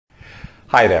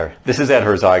Hi there, this is Ed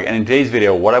Herzog, and in today's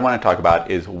video what I want to talk about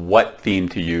is what theme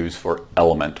to use for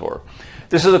Elementor.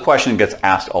 This is a question that gets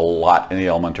asked a lot in the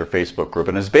Elementor Facebook group,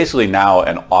 and it's basically now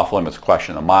an off-limits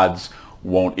question. The mods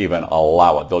won't even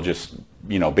allow it. They'll just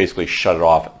basically shut it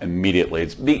off immediately.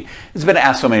 It's been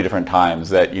asked so many different times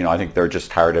that I think they're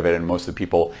just tired of it, and most of the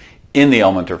people in the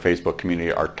Elementor Facebook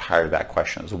community are tired of that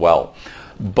question as well.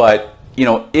 But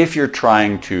if you're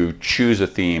trying to choose a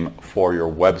theme for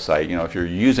your website, if you're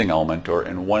using Elementor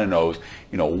and want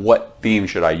to know, what theme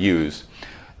should I use,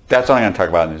 that's what I'm going to talk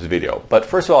about in this video. But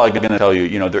first of all, I'm going to tell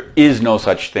you, there is no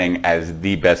such thing as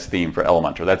the best theme for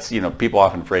Elementor. That's, people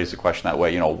often phrase the question that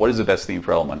way, what is the best theme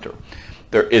for Elementor?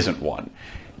 There isn't one.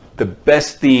 The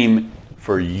best theme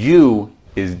for you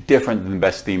is different than the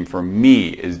best theme for me,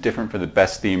 is different from the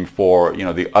best theme for,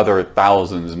 the other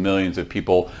thousands, millions of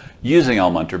people using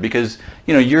Elementor, because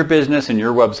your business and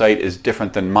your website is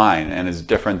different than mine and is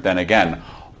different than, again,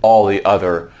 all the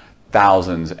other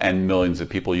thousands and millions of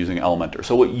people using Elementor.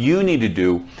 So what you need to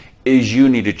do is you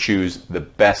need to choose the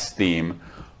best theme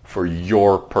for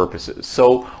your purposes.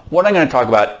 So what I'm going to talk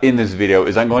about in this video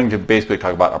is I'm going to basically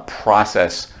talk about a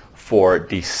process for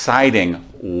deciding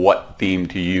what theme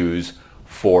to use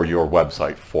for your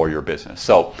website, for your business.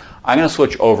 So I'm going to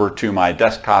switch over to my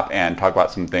desktop and talk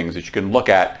about some things that you can look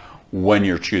at when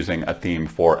you're choosing a theme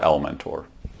for Elementor.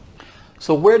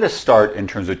 So where to start in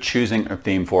terms of choosing a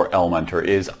theme for Elementor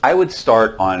is I would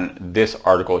start on this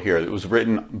article here that was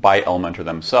written by Elementor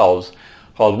themselves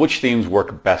called "Which Themes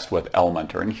Work Best with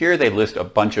Elementor?" And here they list a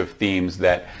bunch of themes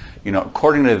that,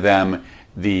 according to them,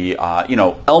 the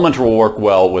Elementor will work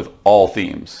well with all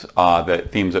themes. The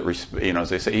themes that as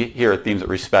they say here, themes that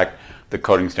respect the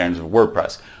coding standards of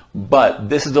WordPress. But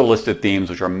this is a list of themes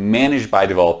which are managed by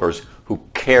developers who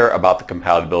care about the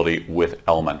compatibility with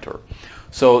Elementor.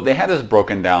 So they have this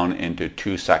broken down into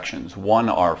two sections. One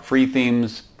are free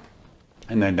themes,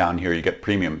 and then down here you get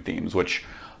premium themes, which,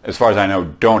 as far as I know,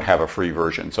 don't have a free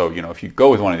version. So if you go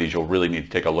with one of these, you'll really need to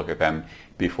take a look at them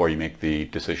before you make the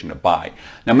decision to buy.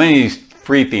 Now, many of these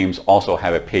free themes also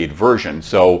have a paid version,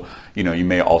 so you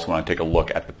may also want to take a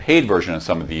look at the paid version of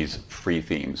some of these free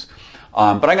themes.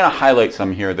 But I'm going to highlight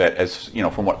some here that, as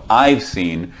from what I've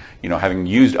seen, having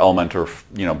used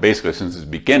Elementor, basically since its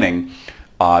beginning,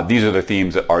 these are the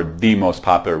themes that are the most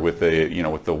popular with the,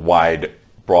 with the wide,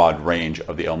 broad range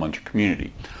of the Elementor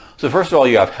community. So first of all,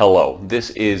 you have Hello.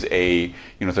 This is a,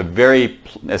 it's a very,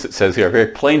 as it says here, a very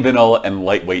plain vanilla and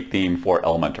lightweight theme for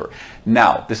Elementor.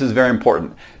 Now, this is very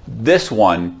important. This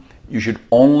one you should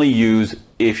only use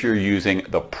if you're using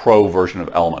the Pro version of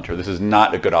Elementor. This is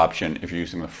not a good option if you're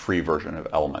using the free version of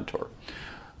Elementor.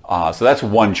 So that's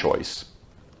one choice.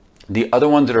 The other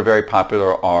ones that are very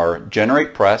popular are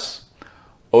Generate Press,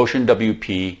 Ocean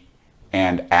WP,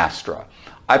 and Astra.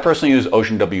 I personally use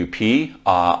Ocean WP.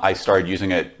 I started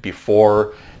using it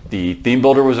before the theme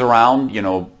builder was around.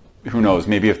 Who knows,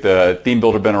 maybe if the theme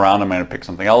builder had been around, I might have picked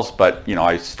something else, but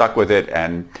I stuck with it,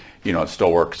 and it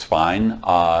still works fine.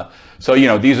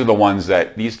 So these are the ones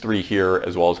that, these three here,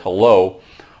 as well as Hello,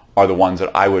 are the ones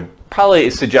that I would probably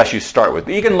suggest you start with.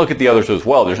 But you can look at the others as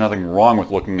well. There's nothing wrong with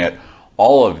looking at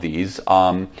all of these,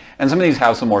 and some of these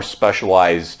have some more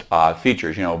specialized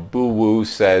features. Boo Woo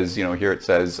says, here it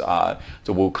says it's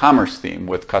a WooCommerce theme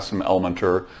with custom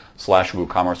Elementor /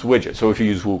 WooCommerce widget. So if you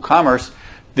use WooCommerce,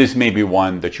 this may be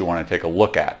one that you want to take a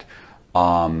look at.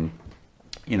 Scrolling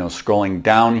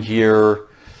down here,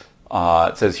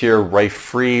 it says here Rife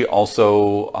Free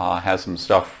also has some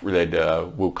stuff related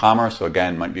to WooCommerce. So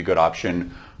again, might be a good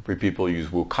option for people who use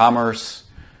WooCommerce.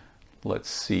 Let's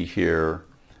see here.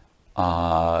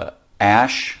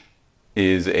 Ash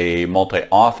is a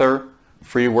multi-author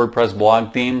free WordPress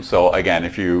blog theme. So again,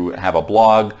 if you have a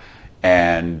blog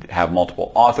and have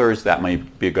multiple authors, that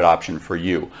might be a good option for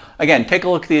you. Again, take a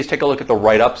look at these, take a look at the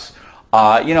write-ups.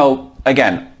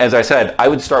 Again, as I said, I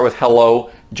would start with Hello,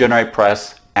 Generate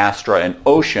Press, Astra, and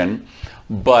Ocean,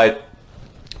 but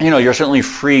you're certainly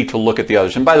free to look at the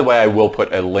others. And by the way, I will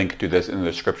put a link to this in the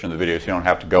description of the video, so you don't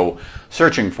have to go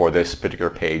searching for this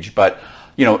particular page. But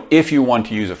if you want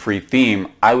to use a free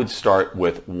theme, I would start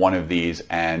with one of these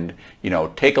and,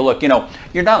 take a look.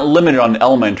 You're not limited on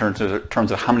Elementor in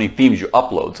terms of how many themes you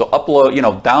upload. So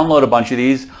download a bunch of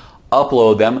these,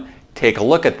 upload them, take a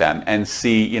look at them and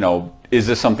see, is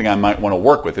this something I might want to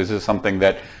work with? Is this something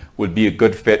that would be a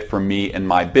good fit for me and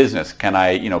my business? Can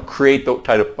I, create the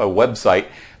type of website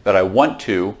that I want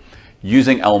to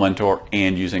using Elementor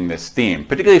and using this theme,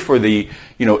 particularly for the,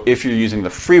 if you're using the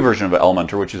free version of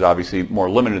Elementor, which is obviously more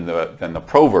limited than the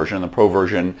Pro version. The Pro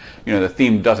version, the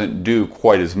theme doesn't do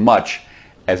quite as much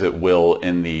as it will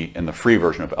in the free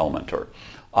version of Elementor.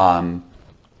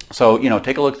 So,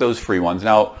 take a look at those free ones.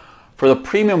 Now, for the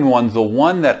premium ones, the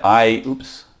one that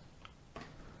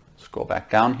scroll back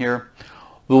down here.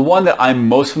 The one that I'm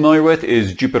most familiar with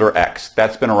is Jupiter X.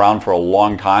 That's been around for a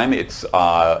long time. It's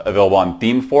available on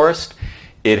ThemeForest.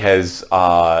 It has,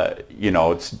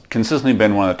 it's consistently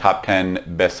been one of the top 10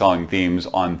 best-selling themes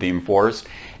on ThemeForest.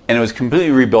 And it was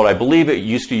completely rebuilt. I believe it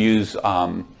used to use,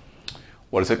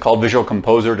 what is it called? Visual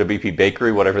Composer to BP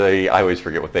Bakery, whatever I always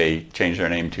forget what they changed their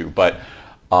name to. But,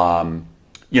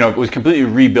 it was completely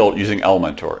rebuilt using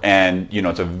Elementor. And,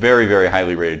 it's a very, very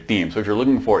highly rated theme. So if you're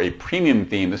looking for a premium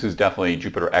theme, this is definitely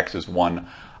Jupiter X's one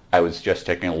I was just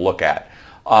taking a look at.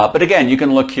 But again, you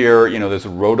can look here, this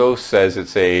Rhodos says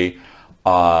it's a,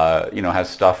 has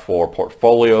stuff for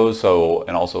portfolios,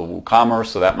 and also WooCommerce.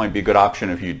 So that might be a good option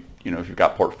if if you've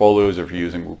got portfolios or if you're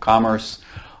using WooCommerce.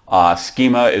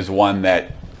 Schema is one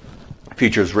that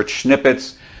features rich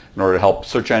snippets in order to help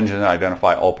search engines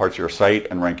identify all parts of your site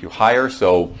and rank you higher.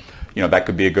 So, that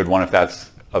could be a good one if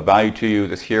that's of value to you.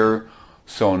 This here,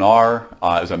 Sonar,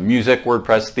 is a music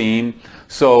WordPress theme.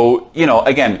 So,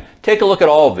 again, take a look at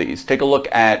all of these. Take a look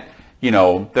at,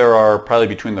 there are probably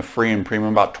between the free and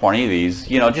premium about 20 of these.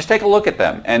 Just take a look at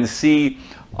them and see,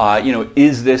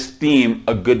 is this theme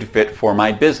a good fit for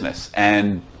my business?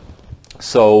 And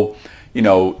so,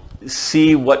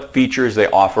 see what features they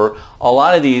offer. A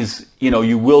lot of these,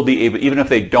 you will be able, even if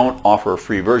they don't offer a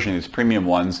free version, these premium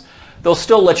ones, they'll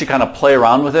still let you kind of play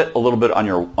around with it a little bit on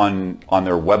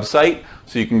their website,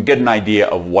 so you can get an idea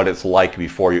of what it's like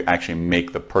before you actually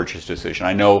make the purchase decision.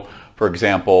 I know, for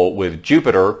example, with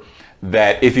Jupiter,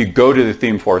 that if you go to the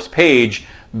ThemeForest page,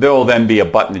 there will then be a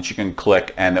button that you can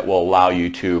click and that will allow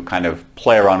you to kind of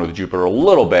play around with Jupiter a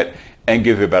little bit and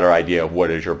give you a better idea of what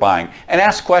it is you're buying. And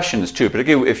ask questions too,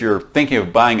 particularly if you're thinking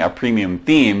of buying a premium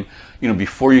theme,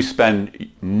 before you spend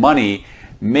money,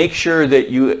 make sure that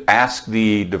you ask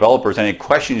the developers any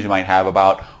questions you might have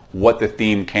about what the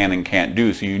theme can and can't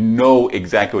do, so you know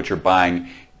exactly what you're buying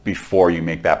before you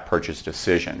make that purchase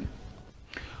decision.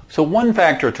 So one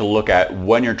factor to look at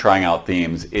when you're trying out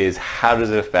themes is how does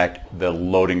it affect the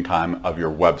loading time of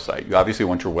your website. You obviously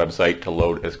want your website to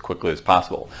load as quickly as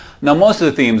possible. Now, most of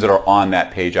the themes that are on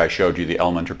that page I showed you, the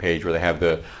Elementor page where they have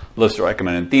the list of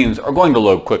recommended themes, are going to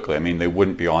load quickly. I mean, they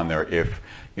wouldn't be on there if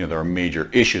there are major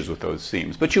issues with those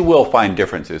themes, but you will find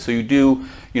differences. So you do,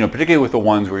 particularly with the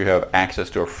ones where you have access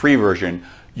to a free version,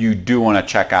 you do want to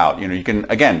check out. You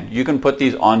can put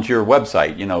these onto your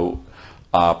website.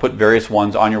 Put various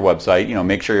ones on your website,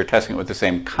 make sure you're testing it with the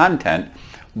same content,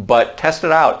 but test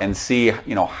it out and see,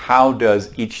 how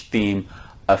does each theme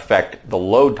affect the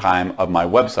load time of my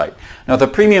website. Now, the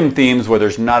premium themes where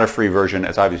there's not a free version,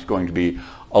 it's obviously going to be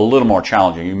a little more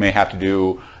challenging. You may have to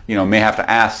do, may have to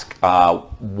ask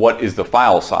what is the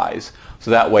file size.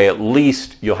 So that way, at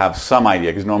least you'll have some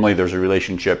idea, because normally there's a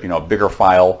relationship, a bigger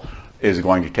file is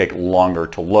going to take longer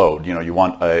to load. You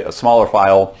want a smaller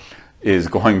file is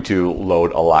going to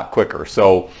load a lot quicker.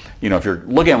 So, if you're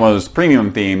looking at one of those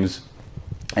premium themes,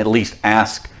 at least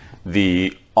ask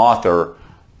the author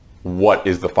what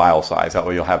is the file size. That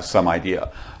way you'll have some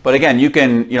idea. But again, you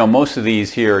can, most of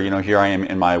these here, here I am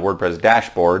in my WordPress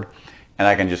dashboard, and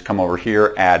I can just come over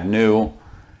here, add new.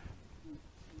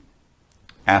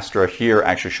 Astra here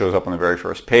actually shows up on the very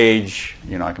first page.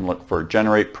 I can look for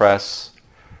Generate Press.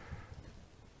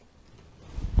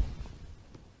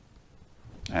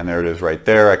 And there it is right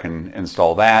there. I can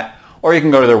install that. Or you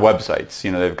can go to their websites.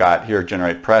 They've got here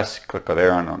Generate Press. Click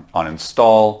there on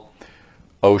Install.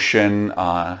 Ocean,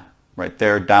 right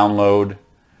there, Download.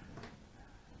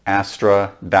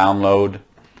 Astra, Download.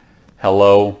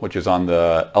 Hello, which is on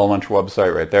the Elementor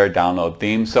website right there, Download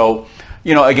Theme. So,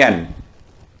 again,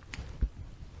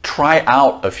 try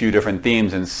out a few different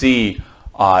themes and see,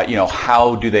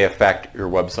 how do they affect your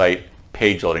website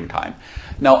page loading time.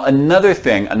 Now, another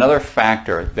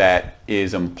factor that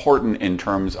is important in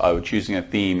terms of choosing a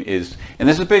theme is, and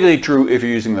this is particularly true if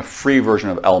you're using the free version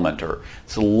of Elementor.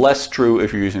 It's less true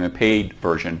if you're using the paid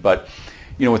version, but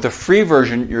with the free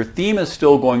version, your theme is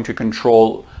still going to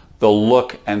control the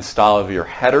look and style of your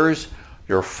headers,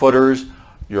 your footers,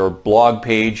 your blog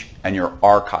page, and your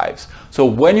archives. So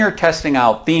when you're testing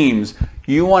out themes,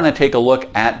 you want to take a look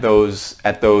at those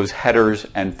headers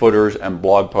and footers and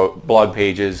blog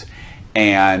pages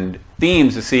and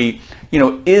themes to see,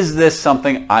 is this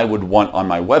something I would want on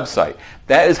my website?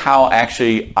 That is how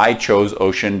actually I chose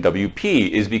Ocean WP,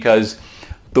 is because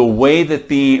the way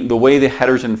the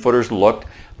headers and footers looked,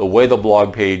 the way the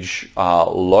blog page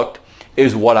looked,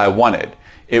 is what I wanted.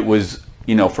 It was,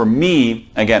 for me,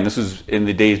 again, this was in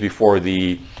the days before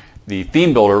the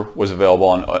theme builder was available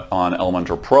on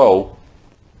Elementor Pro.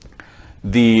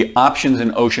 The options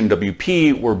in Ocean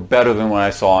WP were better than what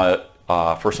I saw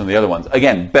for some of the other ones.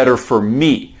 Again, better for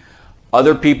me.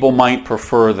 Other people might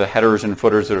prefer the headers and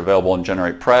footers that are available in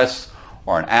Generate Press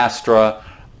or in Astra,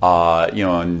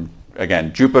 and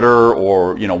again, Jupyter,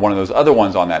 or one of those other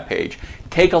ones on that page.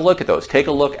 Take a look at those. Take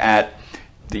a look at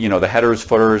the headers,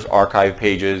 footers, archive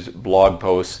pages, blog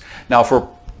posts. Now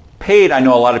for paid, I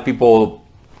know a lot of people,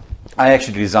 I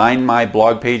actually design my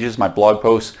blog pages, my blog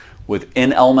posts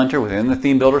within Elementor, within the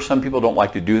theme builder. Some people don't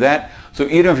like to do that. So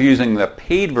even if you're using the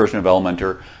paid version of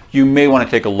Elementor, you may want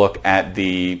to take a look at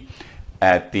the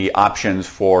options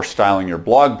for styling your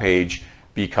blog page,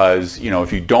 because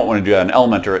if you don't want to do that in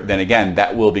Elementor, then again,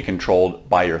 that will be controlled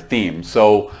by your theme.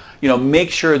 So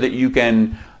make sure that you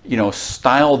can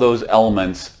style those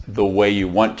elements the way you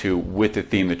want to with the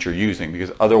theme that you're using,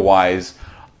 because otherwise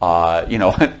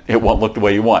it won't look the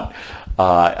way you want.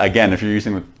 Again, if you're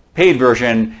using the paid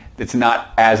version, it's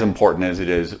not as important as it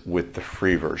is with the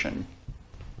free version.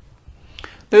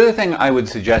 The other thing I would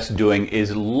suggest doing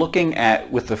is looking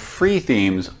at, with the free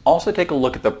themes, also take a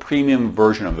look at the premium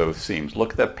version of those themes.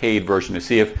 Look at the paid version to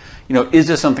see if, is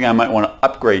this something I might want to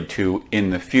upgrade to in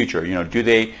the future?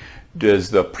 Does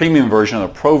the premium version or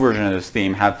the pro version of this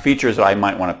theme have features that I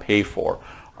might want to pay for?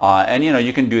 And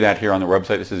you can do that here on the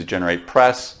website. This is Generate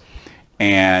Press,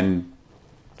 and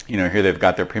here they've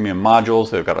got their premium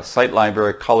modules. They've got a site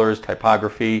library, colors,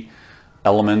 typography,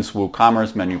 elements,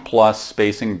 WooCommerce, menu plus,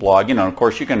 spacing, blog. Of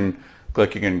course you can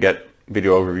click, you can get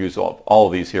video overviews of all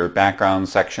of these here, background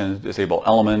sections, disable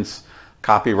elements,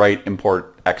 copyright,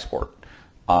 import, export.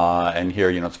 And here,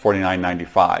 it's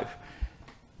 $49.95.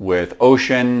 With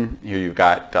Ocean, here you've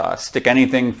got stick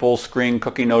anything, full screen,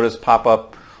 cookie notice,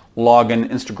 pop-up, login,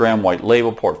 Instagram, white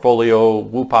label, portfolio,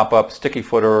 Woo pop-up, sticky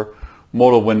footer,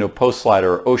 modal window, post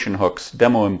slider, Ocean hooks,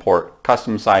 demo import,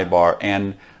 custom sidebar,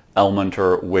 and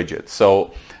Elementor widgets.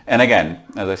 So, and again,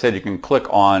 as I said, you can click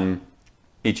on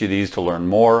each of these to learn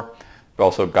more. We've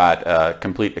also got a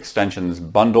complete extensions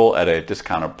bundle at a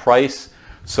discounted price.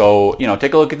 So,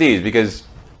 take a look at these, because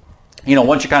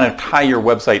once you kind of tie your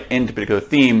website into a particular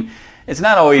theme, it's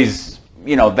not always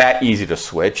that easy to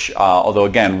switch. Although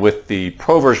again, with the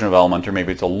pro version of Elementor,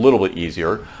 maybe it's a little bit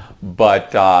easier.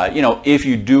 But if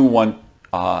you do want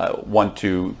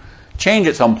to change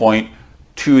at some point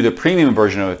to the premium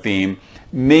version of a theme,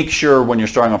 make sure when you're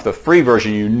starting off the free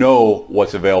version, you know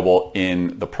what's available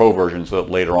in the pro version, so that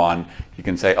later on you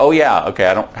can say, oh yeah, okay,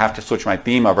 I don't have to switch my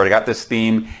theme. I've already got this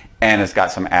theme, and it's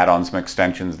got some add-ons, some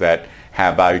extensions that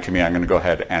have value to me. I'm going to go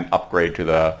ahead and upgrade to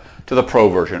the pro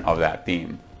version of that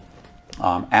theme.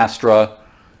 Astra,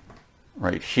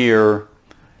 right here.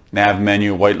 Nav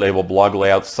menu, white label, blog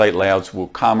layouts, site layouts,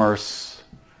 WooCommerce.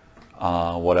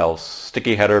 What else?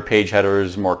 Sticky header, page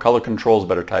headers, more color controls,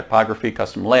 better typography,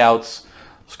 custom layouts.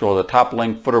 Scroll to the top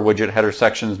link, footer widget, header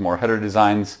sections, more header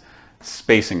designs,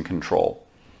 spacing control.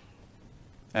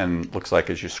 And looks like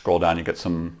as you scroll down, you get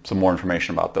some more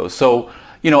information about those. So,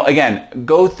 again,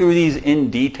 go through these in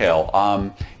detail.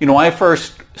 When I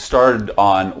first started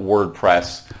on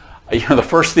WordPress, the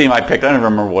first theme I picked, I don't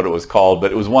remember what it was called,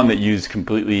 but it was one that used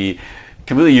completely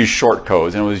used short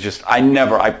codes, and it was just,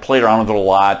 I played around with it a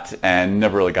lot and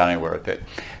never really got anywhere with it.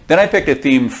 Then I picked a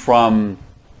theme from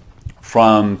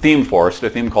ThemeForest, a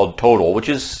theme called Total, which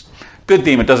is a good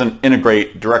theme. It doesn't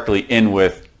integrate directly in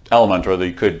with Elementor, though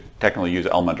you could technically use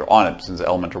Elementor on it, since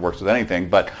Elementor works with anything.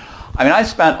 But I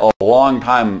spent a long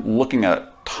time looking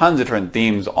at tons of different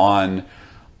themes on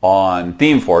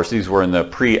ThemeForest. These were in the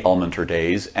pre-Elementor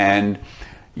days, and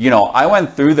I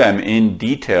went through them in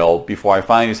detail before I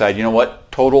finally decided, what,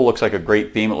 Total looks like a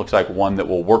great theme. It looks like one that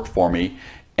will work for me,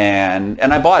 and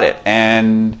I bought it.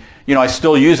 And I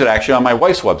still use it actually on my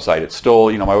wife's website. It's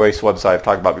still, my wife's website I've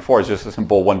talked about before is just a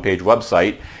simple one-page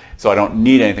website, so I don't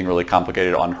need anything really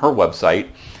complicated on her website.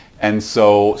 And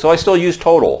so I still use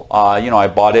Total. I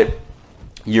bought it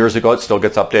years ago. It still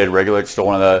gets updated regularly. It's still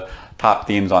one of the top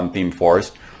themes on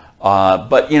ThemeForest.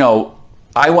 But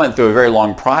I went through a very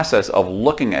long process of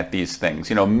looking at these things.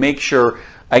 Make sure,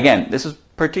 again, this is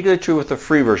particularly true with the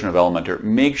free version of Elementor,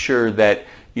 make sure that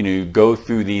you go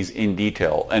through these in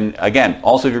detail. And again,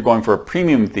 also if you're going for a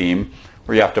premium theme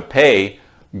where you have to pay,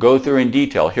 go through in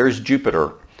detail. Here's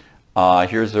Jupyter.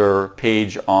 Here's their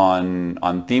page on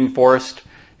ThemeForest.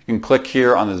 You can click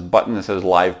here on this button that says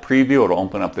Live Preview. It'll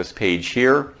open up this page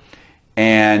here.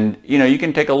 And you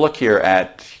can take a look here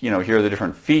at, here are the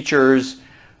different features,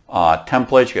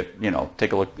 templates. You get,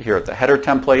 take a look here at the header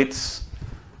templates.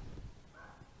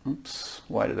 Oops,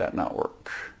 why did that not work?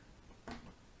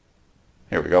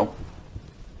 Here we go.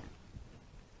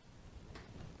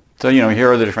 So,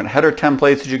 here are the different header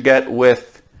templates that you get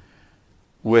with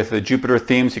with the Jupyter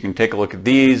themes. You can take a look at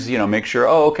these, make sure,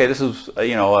 oh, okay, this is,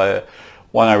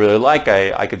 one I really like.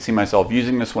 I could see myself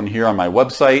using this one here on my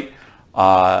website.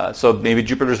 So maybe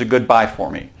Jupyter's a good buy for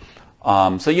me.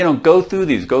 So, go through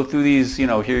these,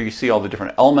 here you see all the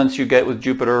different elements you get with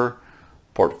Jupyter,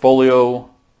 portfolio,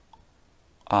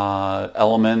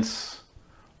 elements,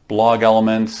 blog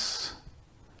elements.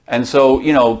 And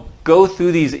so, go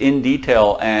through these in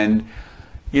detail and,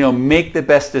 make the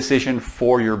best decision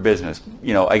for your business.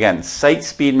 Again, site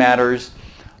speed matters,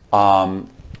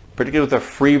 particularly with the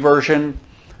free version.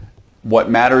 What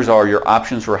matters are your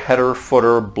options for header,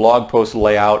 footer, blog post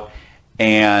layout,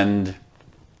 and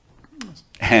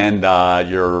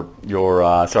your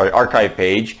archive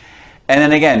page. And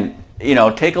then again,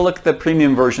 take a look at the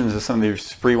premium versions of some of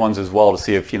these free ones as well to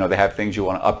see if they have things you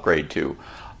want to upgrade to.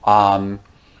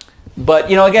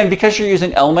 But again, because you're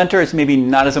using Elementor, it's maybe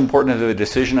not as important of a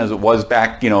decision as it was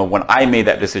back, when I made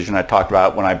that decision. I talked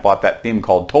about when I bought that theme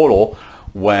called Total,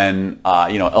 when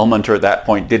Elementor at that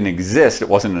point didn't exist. It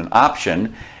wasn't an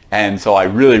option, and so I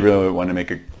really want to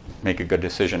make a good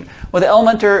decision. With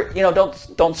Elementor,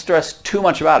 don't stress too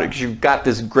much about it, because you've got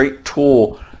this great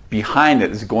tool behind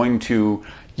it that's going to,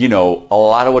 a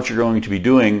lot of what you're going to be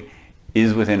doing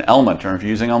is within Elementor. And if you're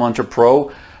using Elementor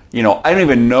Pro, I don't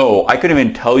even know, I couldn't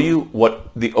even tell you what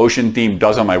the ocean theme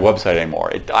does on my website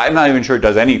anymore. I'm not even sure it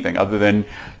does anything other than,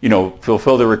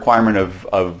 fulfill the requirement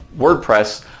of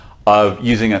WordPress of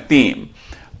using a theme.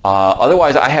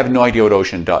 Otherwise, I have no idea what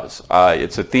Ocean does.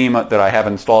 It's a theme that I have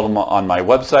installed on my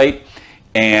website,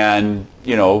 and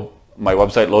my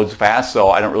website loads fast,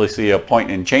 so I don't really see a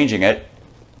point in changing it.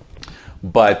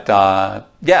 But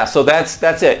yeah, so that's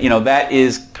it. That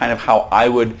is kind of how I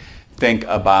would think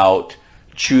about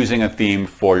choosing a theme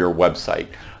for your website.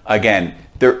 Again,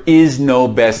 there is no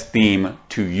best theme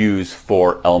to use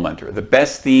for Elementor. The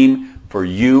best theme for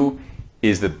you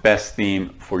is the best theme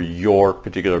for your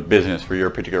particular business, for your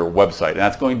particular website. And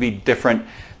that's going to be different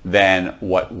than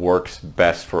what works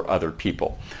best for other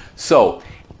people. So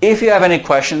if you have any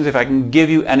questions, if I can give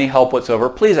you any help whatsoever,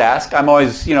 please ask. I'm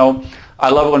always, I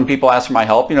love it when people ask for my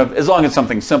help, as long as it's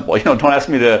something simple. Don't ask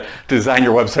me to design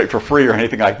your website for free or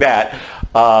anything like that.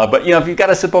 But if you've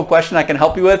got a simple question I can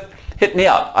help you with, hit me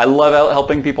up. I love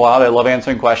helping people out. I love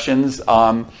answering questions.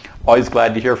 Always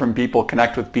glad to hear from people,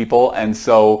 connect with people. And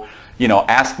so,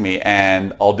 ask me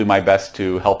and I'll do my best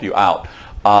to help you out.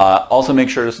 Also make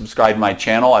sure to subscribe to my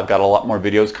channel. I've got a lot more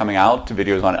videos coming out,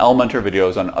 videos on Elementor,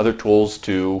 videos on other tools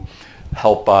to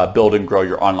help build and grow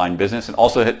your online business. And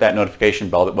also hit that notification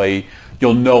bell. That way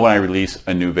you'll know when I release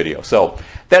a new video. So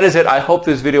that is it. I hope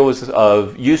this video was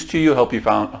of use to you. Hope you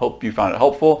found it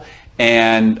helpful,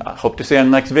 and I hope to see you in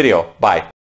the next video. Bye.